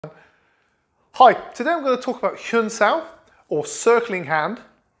Hi, today I'm going to talk about Huen or circling hand.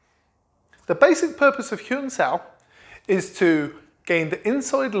 The basic purpose of Huen is to gain the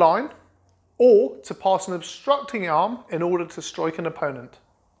inside line or to pass an obstructing arm in order to strike an opponent.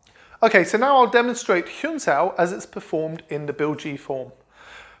 Okay, so now I'll demonstrate Huen as it's performed in the Bill G form.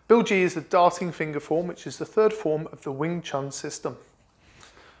 Bill G is the darting finger form, which is the third form of the Wing Chun system.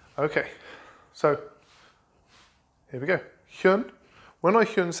 Okay, so here we go. Huen. When I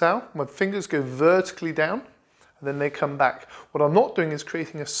Huen my fingers go vertically down and then they come back. What I'm not doing is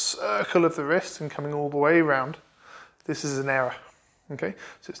creating a circle of the wrist and coming all the way around. This is an error. Okay,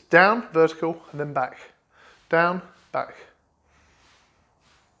 so it's down, vertical, and then back. Down, back.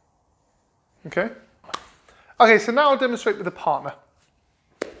 Okay? Okay, so now I'll demonstrate with a partner.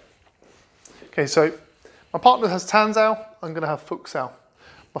 Okay, so my partner has Tan Zhao, I'm going to have Fuk Zhao.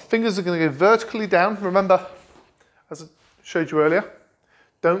 My fingers are going to go vertically down. Remember, as I showed you earlier,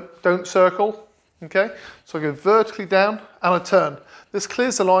 don't circle, okay? So I go vertically down and I turn. This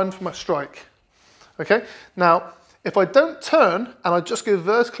clears the line for my strike, okay? Now, if I don't turn and I just go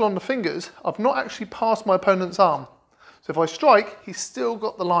vertical on the fingers, I've not actually passed my opponent's arm. So if I strike, he's still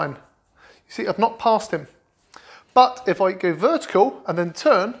got the line. You see, I've not passed him. But if I go vertical and then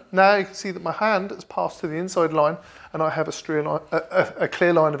turn, now you can see that my hand has passed to the inside line and I have a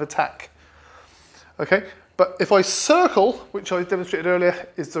clear line of attack, okay? But if I circle, which I demonstrated earlier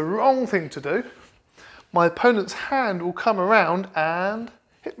is the wrong thing to do, my opponent's hand will come around and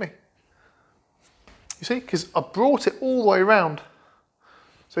hit me. You see, because I brought it all the way around.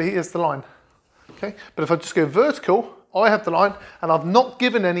 So here's the line, okay? But if I just go vertical, I have the line and I've not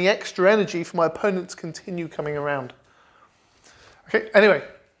given any extra energy for my opponent to continue coming around. Okay, anyway,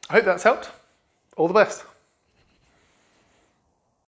 I hope that's helped. All the best.